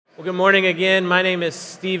Well, good morning again. My name is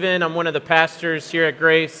Stephen. I'm one of the pastors here at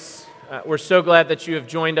Grace. We're so glad that you have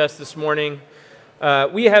joined us this morning.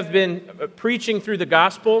 We have been preaching through the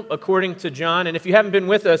gospel according to John, and if you haven't been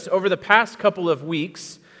with us, over the past couple of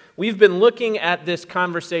weeks, we've been looking at this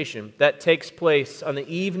conversation that takes place on the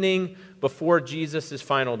evening before Jesus'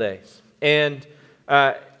 final days. And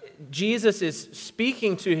Jesus is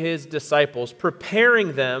speaking to his disciples,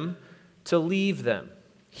 preparing them to leave them.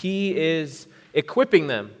 He is equipping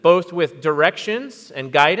them both with directions and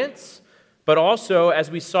guidance, but also, as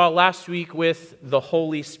we saw last week, with the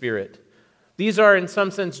Holy Spirit. These are, in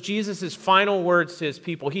some sense, Jesus' final words to his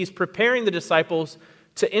people. He's preparing the disciples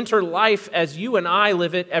to enter life as you and I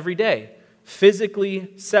live it every day,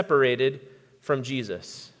 physically separated from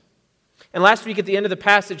Jesus. And last week at the end of the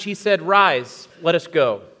passage, he said, "Rise, let us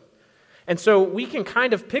go." And so we can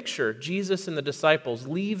kind of picture Jesus and the disciples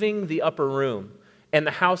leaving the upper room and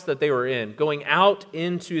the house that they were in, going out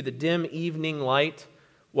into the dim evening light,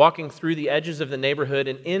 walking through the edges of the neighborhood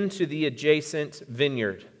and into the adjacent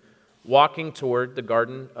vineyard, walking toward the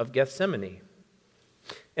Garden of Gethsemane.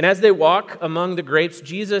 And as they walk among the grapes,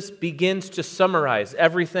 Jesus begins to summarize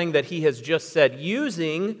everything that he has just said,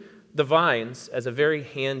 using the vines as a very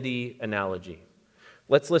handy analogy.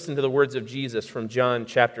 Let's listen to the words of Jesus from John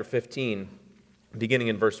chapter 15, beginning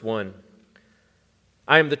in verse 1.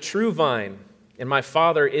 "I am the true vine, and my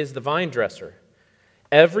Father is the vine dresser.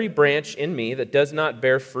 Every branch in me that does not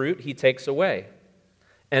bear fruit, he takes away.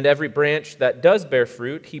 And every branch that does bear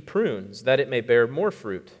fruit, he prunes, that it may bear more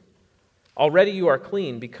fruit. Already you are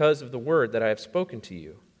clean because of the word that I have spoken to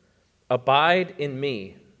you. Abide in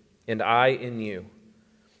me, and I in you.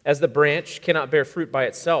 As the branch cannot bear fruit by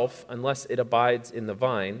itself unless it abides in the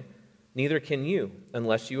vine, neither can you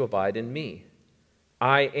unless you abide in me.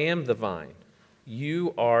 I am the vine,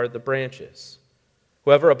 you are the branches.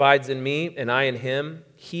 Whoever abides in me and I in him,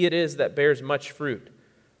 he it is that bears much fruit.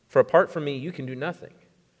 For apart from me, you can do nothing.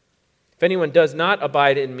 If anyone does not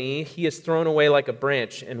abide in me, he is thrown away like a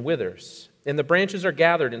branch and withers. And the branches are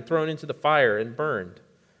gathered and thrown into the fire and burned.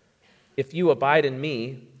 If you abide in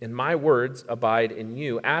me, and my words abide in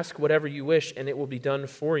you, ask whatever you wish, and it will be done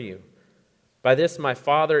for you. By this my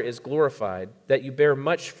Father is glorified, that you bear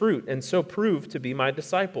much fruit, and so prove to be my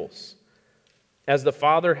disciples. As the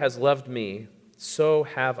Father has loved me, so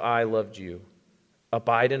have I loved you.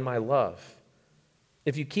 Abide in my love.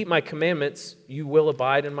 If you keep my commandments, you will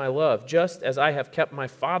abide in my love, just as I have kept my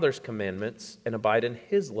Father's commandments and abide in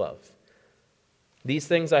his love. These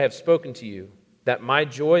things I have spoken to you, that my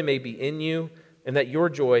joy may be in you, and that your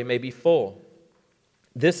joy may be full.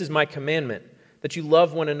 This is my commandment, that you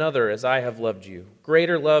love one another as I have loved you.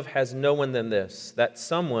 Greater love has no one than this, that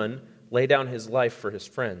someone lay down his life for his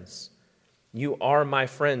friends. You are my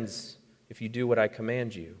friends if you do what I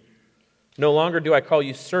command you. No longer do I call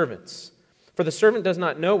you servants, for the servant does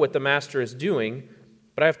not know what the master is doing,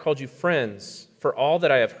 but I have called you friends, for all that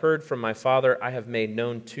I have heard from my Father I have made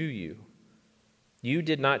known to you. You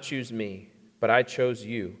did not choose me, but I chose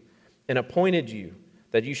you, and appointed you,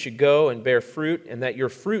 that you should go and bear fruit, and that your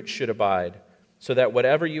fruit should abide, so that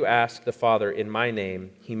whatever you ask the Father in my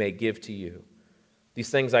name, he may give to you. These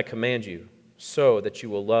things I command you, so that you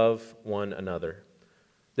will love one another."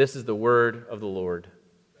 This is the word of the Lord.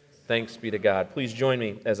 Thanks be to God. Please join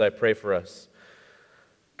me as I pray for us.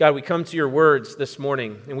 God, we come to your words this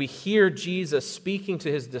morning, and we hear Jesus speaking to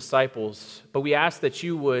his disciples, but we ask that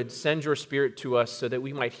you would send your Spirit to us so that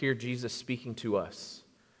we might hear Jesus speaking to us.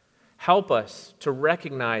 Help us to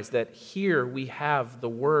recognize that here we have the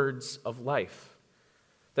words of life,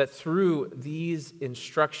 that through these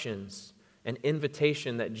instructions and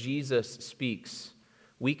invitation that Jesus speaks,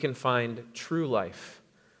 we can find true life,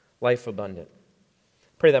 life abundant.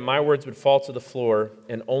 Pray that my words would fall to the floor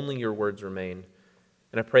and only your words remain.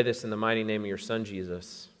 And I pray this in the mighty name of your Son,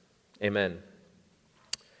 Jesus. Amen.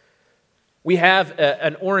 We have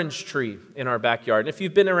an orange tree in our backyard. And if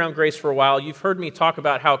you've been around Grace for a while, you've heard me talk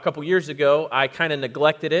about how a couple years ago I kind of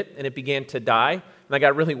neglected it and it began to die. And I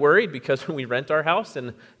got really worried because we rent our house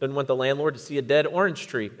and didn't want the landlord to see a dead orange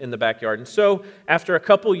tree in the backyard. And so after a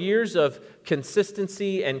couple years of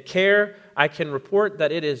consistency and care, I can report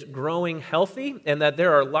that it is growing healthy and that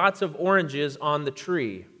there are lots of oranges on the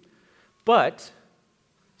tree. But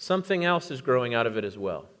something else is growing out of it as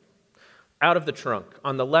well. Out of the trunk,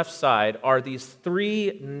 on the left side, are these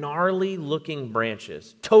three gnarly-looking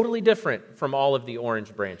branches, totally different from all of the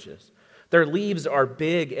orange branches. Their leaves are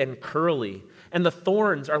big and curly, and the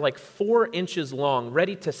thorns are like 4 inches long,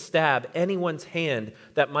 ready to stab anyone's hand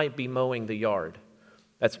that might be mowing the yard.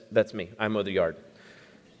 That's me. I mow the yard.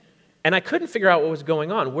 And I couldn't figure out what was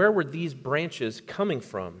going on. Where were these branches coming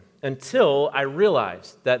from? until I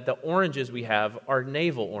realized that the oranges we have are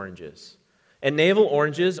navel oranges. And navel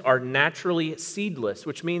oranges are naturally seedless,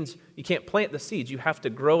 which means you can't plant the seeds. You have to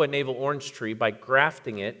grow a navel orange tree by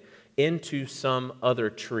grafting it into some other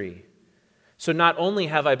tree. So not only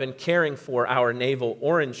have I been caring for our navel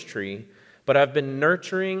orange tree, but I've been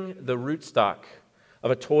nurturing the rootstock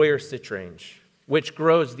of a Toyer citrange, which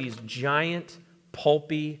grows these giant,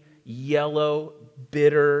 pulpy, yellow,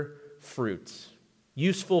 bitter fruits,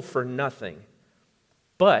 useful for nothing.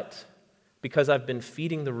 But because I've been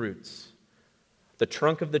feeding the roots, the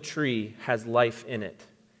trunk of the tree has life in it,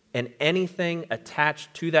 and anything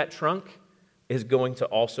attached to that trunk is going to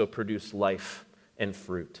also produce life and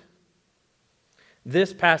fruit.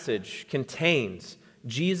 This passage contains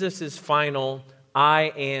Jesus' final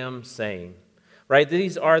 "I am" saying. Right?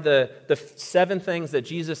 These are the 7 things that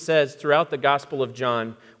Jesus says throughout the Gospel of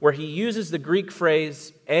John, where he uses the Greek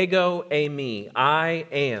phrase ego eimi, I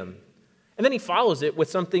am. And then he follows it with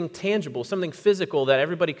something tangible, something physical that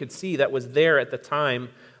everybody could see that was there at the time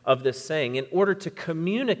of this saying, in order to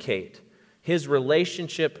communicate his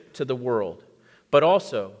relationship to the world. But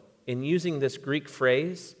also, in using this Greek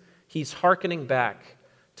phrase, he's hearkening back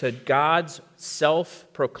to God's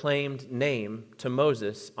self-proclaimed name to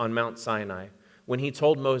Moses on Mount Sinai, when he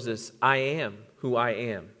told Moses, I am who I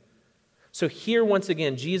am. So here, once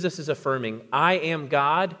again, Jesus is affirming, I am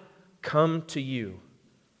God, come to you.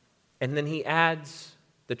 And then he adds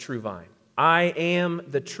the true vine. I am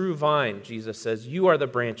the true vine, Jesus says. You are the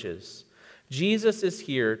branches. Jesus is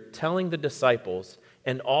here telling the disciples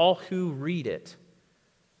and all who read it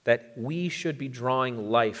that we should be drawing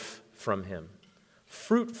life from him,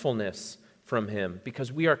 fruitfulness from him,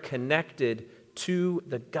 because we are connected to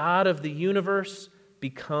the God of the universe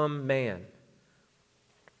become man.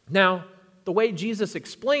 Now, the way Jesus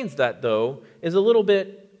explains that, though, is a little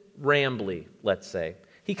bit rambly, let's say.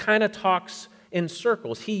 He kind of talks in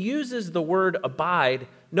circles. He uses the word abide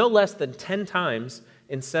no less than 10 times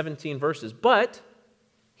in 17 verses, but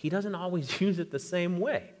he doesn't always use it the same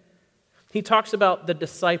way. He talks about the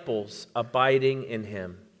disciples abiding in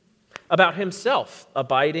him, about himself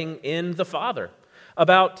abiding in the Father,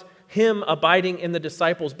 about him abiding in the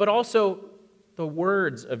disciples, but also the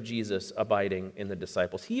words of Jesus abiding in the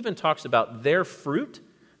disciples. He even talks about their fruit,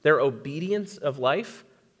 their obedience of life,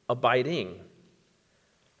 abiding.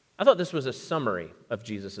 I thought this was a summary of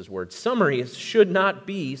Jesus' words. Summaries should not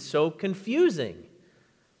be so confusing.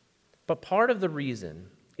 But part of the reason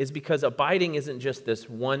is because abiding isn't just this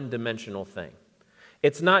one-dimensional thing.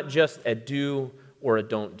 It's not just a do or a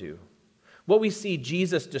don't do. What we see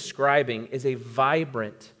Jesus describing is a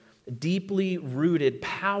vibrant, deeply rooted,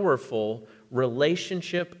 powerful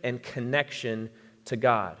relationship and connection to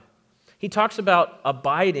God. He talks about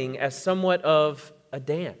abiding as somewhat of a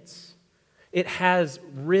dance. It has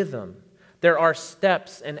rhythm. There are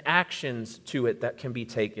steps and actions to it that can be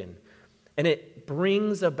taken. And it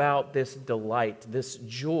brings about this delight, this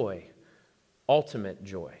joy, ultimate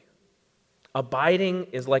joy. Abiding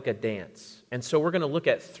is like a dance. And so we're going to look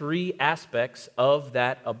at 3 aspects of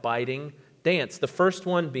that abiding dance. The first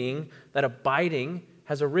one being that abiding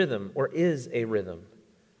has a rhythm or is a rhythm.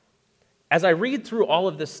 As I read through all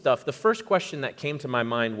of this stuff, the first question that came to my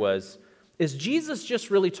mind was, is Jesus just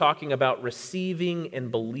really talking about receiving and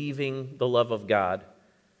believing the love of God?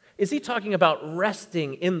 Is he talking about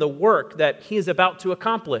resting in the work that he is about to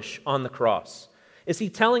accomplish on the cross? Is he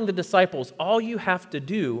telling the disciples, all you have to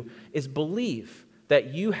do is believe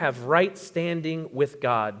that you have right standing with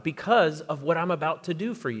God because of what I'm about to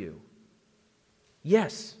do for you?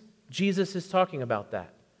 Yes, Jesus is talking about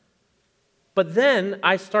that. But then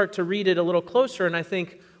I start to read it a little closer and I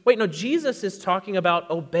think, wait, no, Jesus is talking about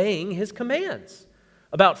obeying his commands,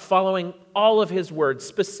 about following all of his words,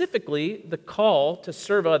 specifically the call to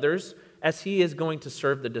serve others as he is going to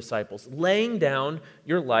serve the disciples, laying down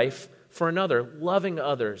your life for another, loving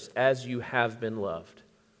others as you have been loved.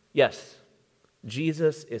 Yes,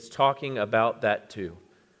 Jesus is talking about that too.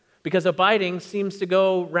 Because abiding seems to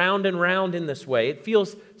go round and round in this way. It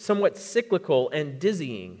feels somewhat cyclical and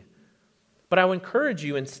dizzying. But I would encourage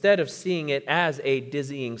you, instead of seeing it as a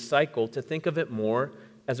dizzying cycle, to think of it more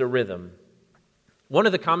as a rhythm. One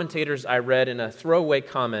of the commentators I read in a throwaway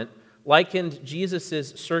comment likened Jesus'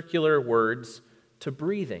 circular words to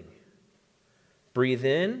breathing. Breathe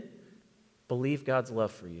in, believe God's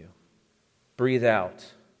love for you. Breathe out,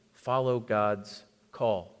 follow God's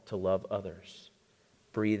call to love others.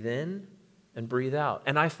 Breathe in and breathe out.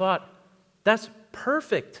 And I thought, that's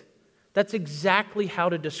perfect. That's exactly how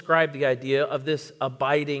to describe the idea of this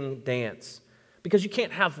abiding dance. Because you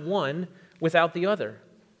can't have one without the other.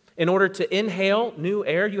 In order to inhale new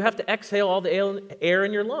air, you have to exhale all the air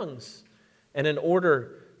in your lungs. And in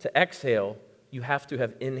order to exhale, you have to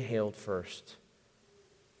have inhaled first.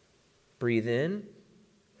 Breathe in.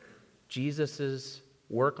 Jesus'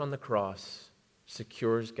 work on the cross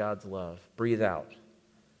secures God's love. Breathe out.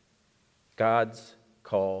 God's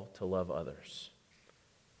call to love others.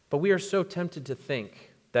 But we are so tempted to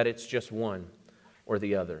think that it's just one or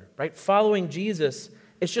the other, right? Following Jesus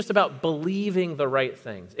is just about believing the right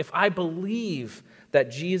things. If I believe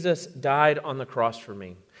that Jesus died on the cross for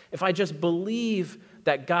me, if I just believe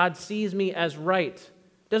that God sees me as right,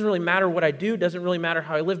 it doesn't really matter what I do, doesn't really matter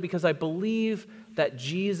how I live, because I believe that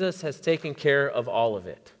Jesus has taken care of all of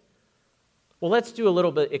it. Well, let's do a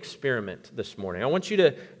little bit experiment this morning. I want you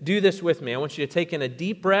to do this with me. I want you to take in a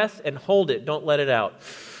deep breath and hold it. Don't let it out.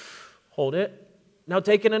 Hold it. Now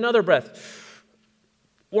take in another breath.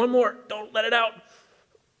 One more. Don't let it out.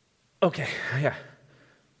 Okay, yeah.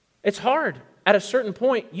 It's hard. At a certain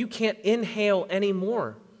point, you can't inhale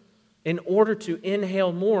anymore. In order to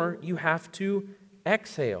inhale more, you have to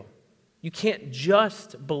exhale. You can't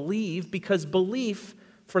just believe, because belief,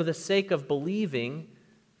 for the sake of believing,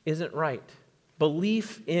 isn't right.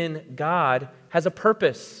 Belief in God has a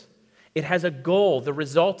purpose. It has a goal. The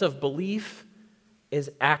result of belief is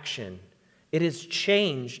action. It is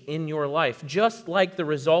change in your life. Just like the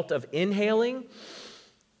result of inhaling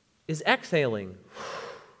is exhaling.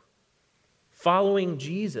 Following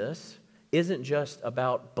Jesus isn't just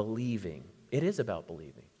about believing. It is about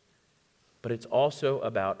believing. But it's also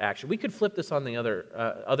about action. We could flip this on the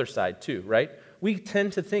other side too, right? We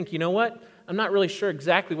tend to think, you know what? I'm not really sure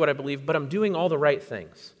exactly what I believe, but I'm doing all the right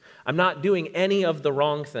things. I'm not doing any of the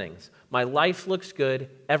wrong things. My life looks good.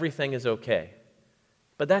 Everything is okay.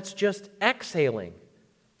 But that's just exhaling.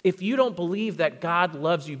 If you don't believe that God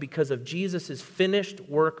loves you because of Jesus' finished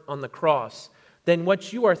work on the cross, then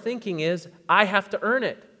what you are thinking is, I have to earn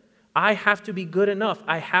it. I have to be good enough.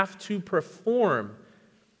 I have to perform.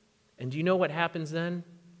 And do you know what happens then?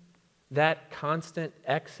 That constant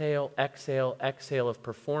exhale, exhale, exhale of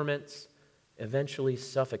performance eventually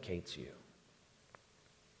suffocates you.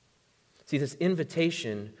 See, this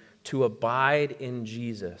invitation to abide in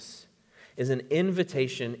Jesus is an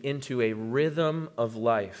invitation into a rhythm of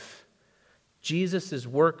life. Jesus'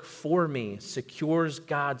 work for me secures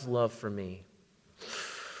God's love for me.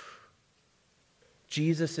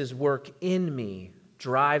 Jesus' work in me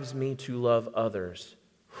drives me to love others.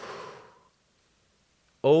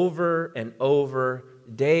 Over and over,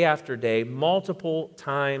 day after day, multiple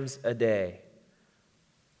times a day.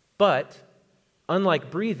 But,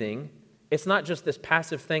 unlike breathing, it's not just this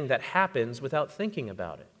passive thing that happens without thinking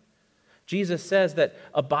about it. Jesus says that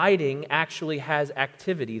abiding actually has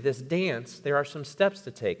activity. This dance, there are some steps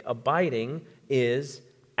to take. Abiding is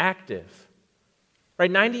active.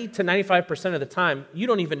 Right? 90 to 95% of the time, you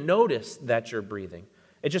don't even notice that you're breathing.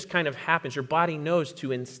 It just kind of happens. Your body knows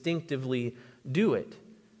to instinctively do it.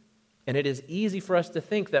 And it is easy for us to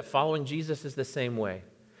think that following Jesus is the same way.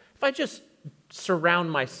 If I just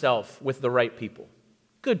surround myself with the right people,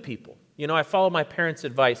 good people. You know, I follow my parents'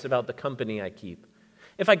 advice about the company I keep.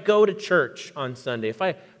 If I go to church on Sunday, if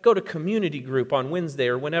I go to community group on Wednesday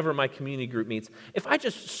or whenever my community group meets, if I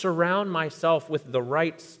just surround myself with the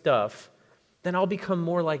right stuff, then I'll become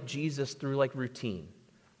more like Jesus through like routine,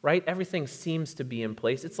 right? Everything seems to be in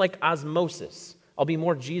place. It's like osmosis. I'll be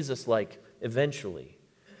more Jesus-like eventually.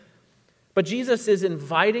 But Jesus is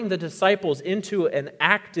inviting the disciples into an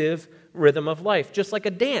active rhythm of life, just like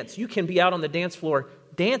a dance. You can be out on the dance floor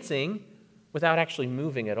dancing without actually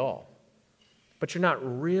moving at all. But you're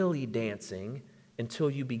not really dancing until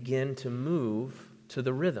you begin to move to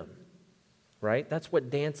the rhythm, right? That's what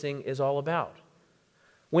dancing is all about.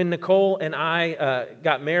 When Nicole and I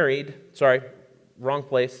got married, in the wrong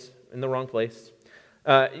place,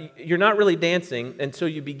 you're not really dancing until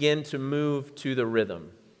you begin to move to the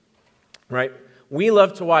rhythm. Right? We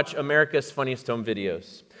love to watch America's Funniest Home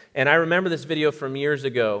Videos. And I remember this video from years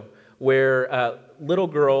ago where a little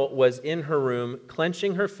girl was in her room,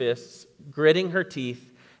 clenching her fists, gritting her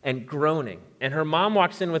teeth, and groaning. And her mom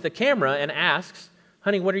walks in with a camera and asks,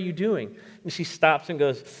 "Honey, what are you doing?" And she stops and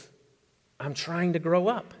goes, "I'm trying to grow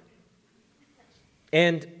up."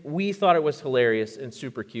 And we thought it was hilarious and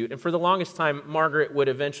super cute. And for the longest time, Margaret would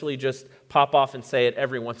eventually just pop off and say it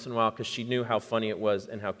every once in a while because she knew how funny it was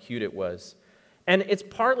and how cute it was. And it's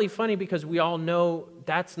partly funny because we all know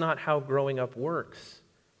that's not how growing up works.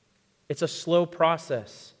 It's a slow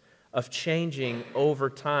process of changing over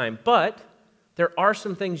time. But there are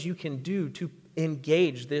some things you can do to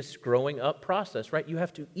engage this growing up process, right? You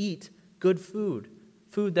have to eat good food,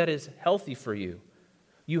 food that is healthy for you.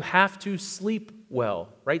 You have to sleep well,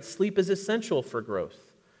 right? Sleep is essential for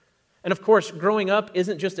growth. And of course, growing up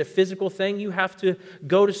isn't just a physical thing. You have to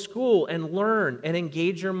go to school and learn and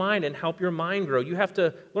engage your mind and help your mind grow. You have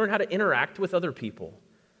to learn how to interact with other people.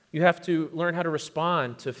 You have to learn how to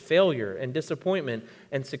respond to failure and disappointment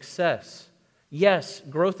and success. Yes,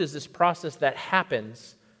 growth is this process that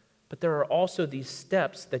happens, but there are also these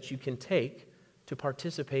steps that you can take to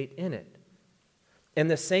participate in it. And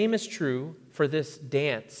the same is true for this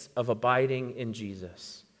dance of abiding in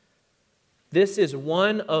Jesus. This is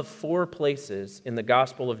one of 4 places in the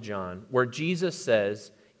Gospel of John where Jesus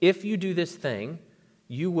says, if you do this thing,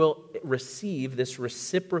 you will receive this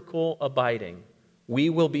reciprocal abiding. We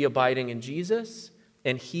will be abiding in Jesus,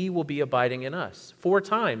 and he will be abiding in us. 4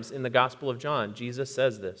 times in the Gospel of John, Jesus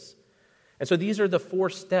says this. And so these are the 4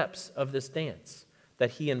 steps of this dance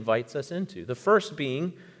that he invites us into. The first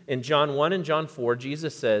being, in John 1 and John 4,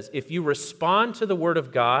 Jesus says, if you respond to the word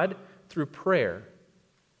of God through prayer,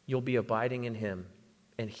 you'll be abiding in him,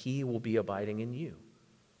 and he will be abiding in you.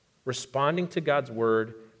 Responding to God's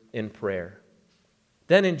word in prayer.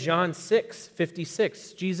 Then in John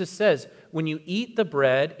 6:56, Jesus says, when you eat the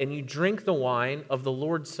bread and you drink the wine of the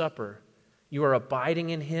Lord's Supper, you are abiding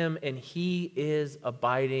in him, and he is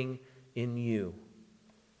abiding in you.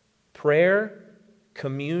 Prayer,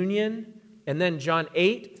 communion, and then John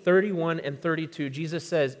 8:31 and 32, Jesus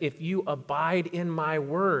says, if you abide in my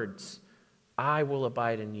words, I will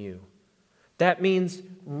abide in you. That means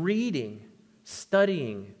reading,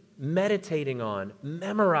 studying, meditating on,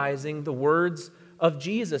 memorizing the words of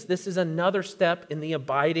Jesus. This is another step in the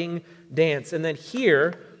abiding dance. And then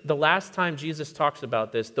here, the last time Jesus talks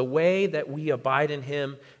about this, the way that we abide in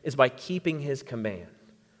him is by keeping his command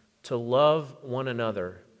to love one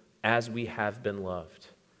another as we have been loved.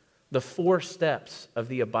 The 4 steps of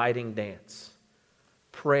the abiding dance: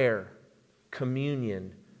 prayer,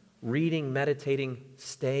 communion, reading, meditating,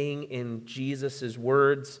 staying in Jesus'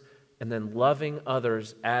 words, and then loving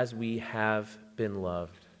others as we have been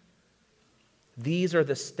loved. These are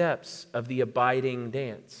the steps of the abiding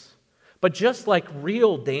dance. But just like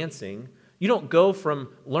real dancing, you don't go from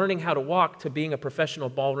learning how to walk to being a professional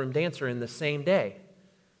ballroom dancer in the same day.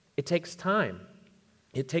 It takes time.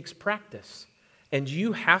 It takes practice. And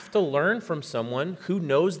you have to learn from someone who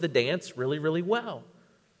knows the dance really, really well.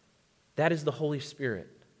 That is the Holy Spirit.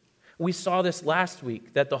 We saw this last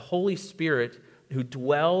week, that the Holy Spirit who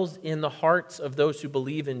dwells in the hearts of those who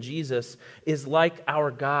believe in Jesus is like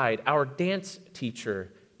our guide, our dance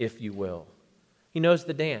teacher, if you will. He knows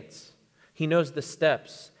the dance. He knows the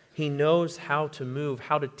steps. He knows how to move,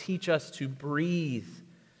 how to teach us to breathe,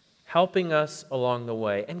 helping us along the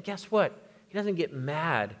way. And guess what? He doesn't get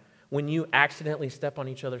mad when you accidentally step on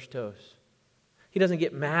each other's toes. He doesn't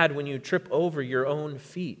get mad when you trip over your own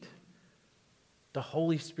feet. The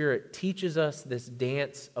Holy Spirit teaches us this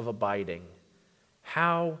dance of abiding.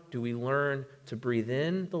 How do we learn to breathe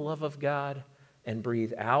in the love of God and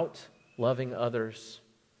breathe out loving others?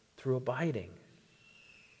 Through abiding.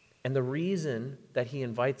 And the reason that he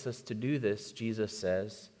invites us to do this, Jesus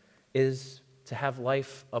says, is to have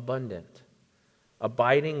life abundant.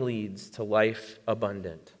 Abiding leads to life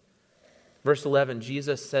abundant. Verse 11,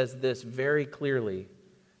 Jesus says this very clearly: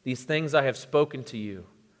 these things I have spoken to you,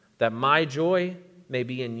 that my joy may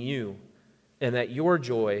be in you, and that your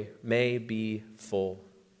joy may be full.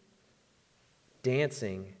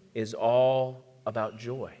 Dancing is all about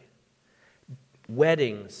joy.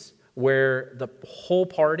 Weddings, where the whole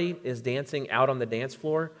party is dancing out on the dance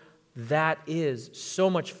floor, that is so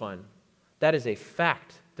much fun. That is a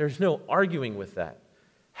fact. There's no arguing with that.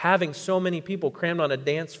 Having so many people crammed on a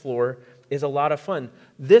dance floor is a lot of fun.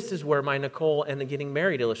 This is where my Nicole and the getting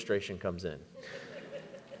married illustration comes in.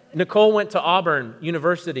 Nicole went to Auburn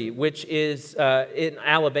University, which is in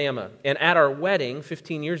Alabama. And at our wedding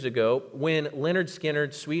 15 years ago, when Leonard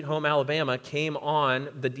Skinner's Sweet Home Alabama came on,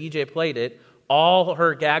 the DJ played it, all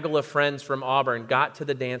her gaggle of friends from Auburn got to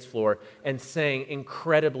the dance floor and sang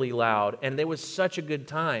incredibly loud. And it was such a good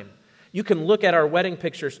time. You can look at our wedding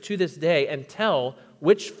pictures to this day and tell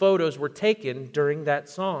which photos were taken during that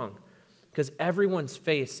song, because everyone's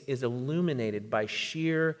face is illuminated by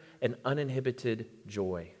sheer and uninhibited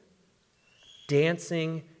joy.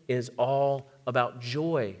 Dancing is all about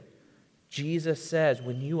joy. Jesus says,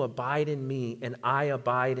 when you abide in me and I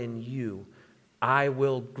abide in you, I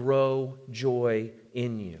will grow joy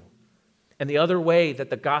in you. And the other way that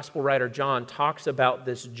the gospel writer John talks about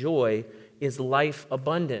this joy is life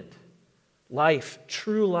abundant. Life,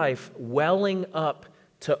 true life, welling up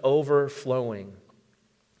to overflowing.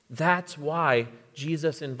 That's why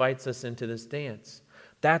Jesus invites us into this dance.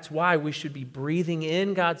 That's why we should be breathing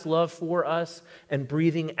in God's love for us and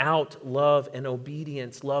breathing out love and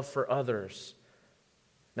obedience, love for others.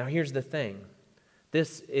 Now, here's the thing.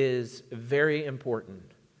 This is very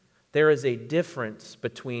important. There is a difference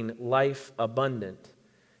between life abundant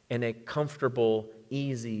and a comfortable,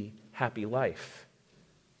 easy, happy life.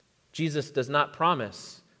 Jesus does not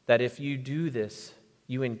promise that if you do this,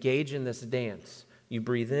 you engage in this dance, you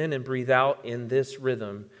breathe in and breathe out in this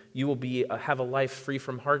rhythm, you will have a life free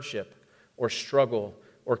from hardship or struggle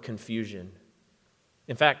or confusion.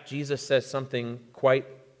 In fact, Jesus says something quite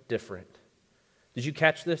different. Did you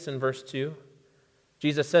catch this in verse 2?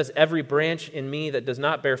 Jesus says, "Every branch in me that does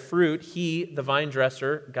not bear fruit, he, the vine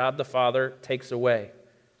dresser, God the Father, takes away.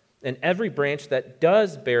 And every branch that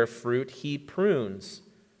does bear fruit, he prunes,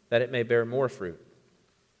 that it may bear more fruit."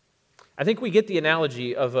 I think we get the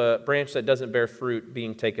analogy of a branch that doesn't bear fruit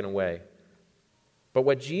being taken away. But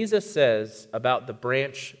what Jesus says about the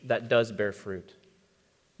branch that does bear fruit,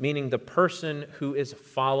 meaning the person who is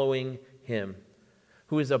following him,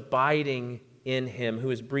 who is abiding in him,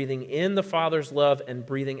 who is breathing in the Father's love and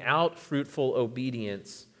breathing out fruitful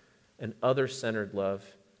obedience and other-centered love,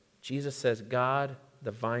 Jesus says God,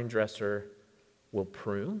 the vine dresser, will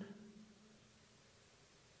prune.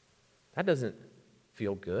 That doesn't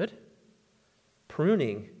feel good.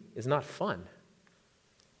 Pruning is not fun.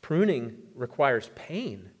 Pruning requires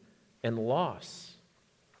pain and loss.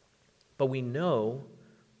 But we know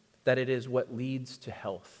that it is what leads to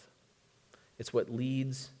health. It's what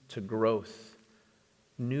leads to growth,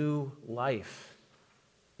 new life.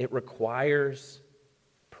 It requires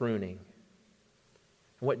pruning.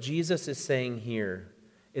 What Jesus is saying here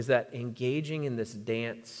is that engaging in this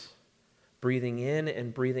dance, breathing in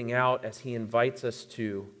and breathing out as he invites us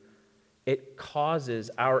to, it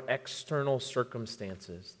causes our external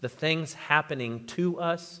circumstances, the things happening to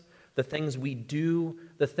us, the things we do,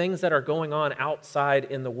 the things that are going on outside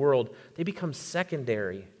in the world, they become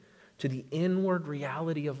secondary to the inward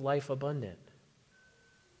reality of life abundant.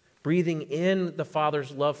 Breathing in the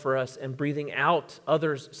Father's love for us and breathing out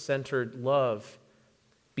others-centered love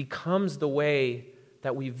becomes the way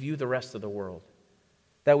that we view the rest of the world,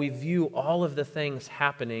 that we view all of the things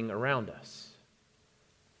happening around us.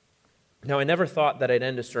 Now, I never thought that I'd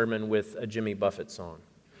end a sermon with a Jimmy Buffett song.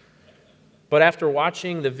 But after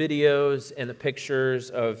watching the videos and the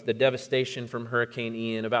pictures of the devastation from Hurricane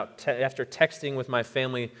Ian, after texting with my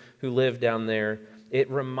family who lived down there,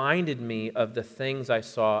 it reminded me of the things I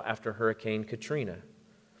saw after Hurricane Katrina.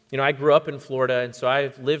 You know, I grew up in Florida, and so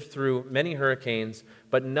I've lived through many hurricanes,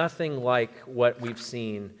 but nothing like what we've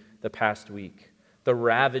seen the past week. The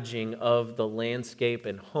ravaging of the landscape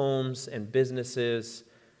and homes and businesses.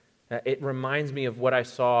 It reminds me of what I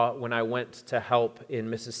saw when I went to help in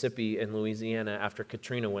Mississippi and Louisiana after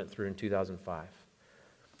Katrina went through in 2005.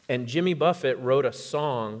 And Jimmy Buffett wrote a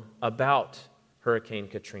song about Hurricane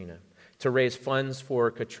Katrina to raise funds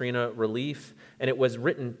for Katrina relief, and it was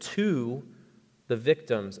written to the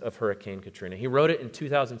victims of Hurricane Katrina. He wrote it in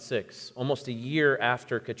 2006, almost a year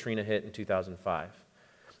after Katrina hit in 2005.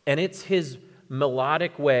 And it's his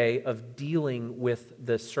melodic way of dealing with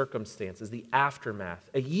the circumstances, the aftermath,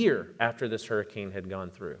 a year after this hurricane had gone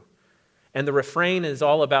through. And the refrain is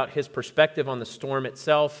all about his perspective on the storm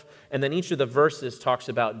itself, and then each of the verses talks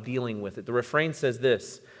about dealing with it. The refrain says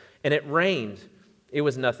this, "And it rained, it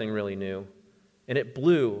was nothing really new. And it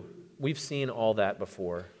blew, we've seen all that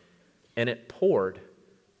before. And it poured,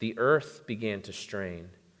 the earth began to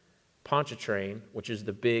strain. Pontchartrain, which is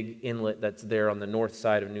the big inlet that's there on the north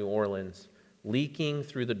side of New Orleans, leaking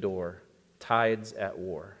through the door, tides at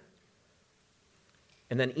war."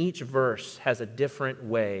 And then each verse has a different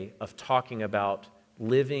way of talking about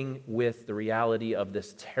living with the reality of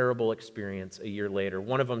this terrible experience a year later.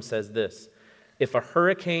 One of them says this, "If a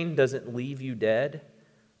hurricane doesn't leave you dead,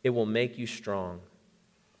 it will make you strong.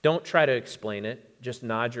 Don't try to explain it, just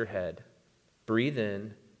nod your head. Breathe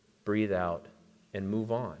in, breathe out, and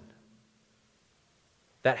move on."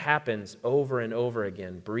 That happens over and over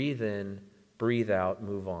again. Breathe in, breathe out,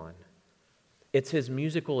 move on. It's his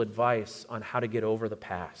musical advice on how to get over the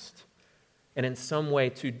past and in some way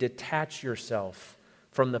to detach yourself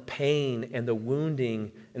from the pain and the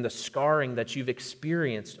wounding and the scarring that you've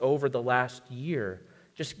experienced over the last year.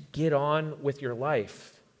 Just get on with your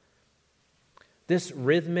life. This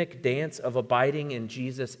rhythmic dance of abiding in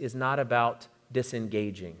Jesus is not about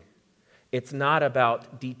disengaging. It's not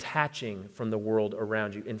about detaching from the world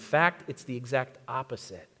around you. In fact, it's the exact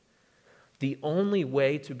opposite. The only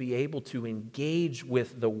way to be able to engage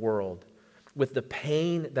with the world, with the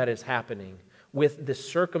pain that is happening, with the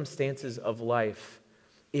circumstances of life,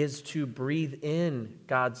 is to breathe in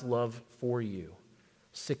God's love for you,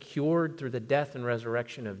 secured through the death and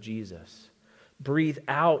resurrection of Jesus. Breathe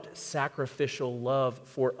out sacrificial love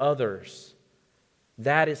for others.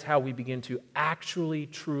 That is how we begin to actually,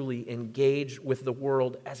 truly engage with the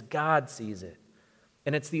world as God sees it.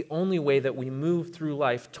 And it's the only way that we move through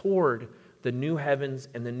life toward the new heavens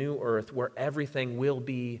and the new earth where everything will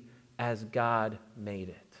be as God made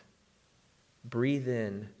it. Breathe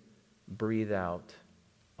in, breathe out,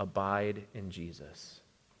 abide in Jesus.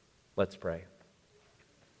 Let's pray.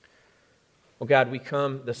 Well, God, we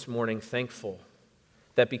come this morning thankful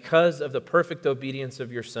that because of the perfect obedience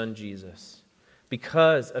of your Son, Jesus,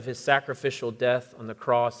 because of his sacrificial death on the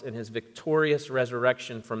cross and his victorious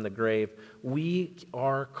resurrection from the grave, we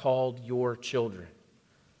are called your children.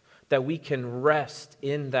 That we can rest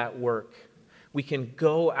in that work. We can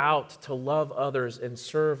go out to love others and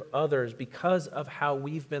serve others because of how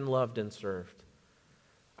we've been loved and served.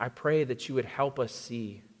 I pray that you would help us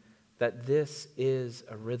see that this is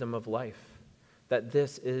a rhythm of life, that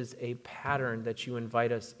this is a pattern that you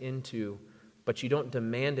invite us into, but you don't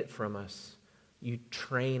demand it from us. You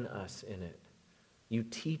train us in it. You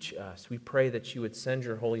teach us. We pray that you would send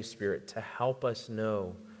your Holy Spirit to help us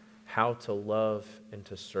know how to love and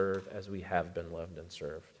to serve as we have been loved and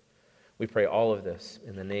served. We pray all of this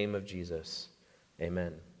in the name of Jesus.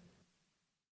 Amen.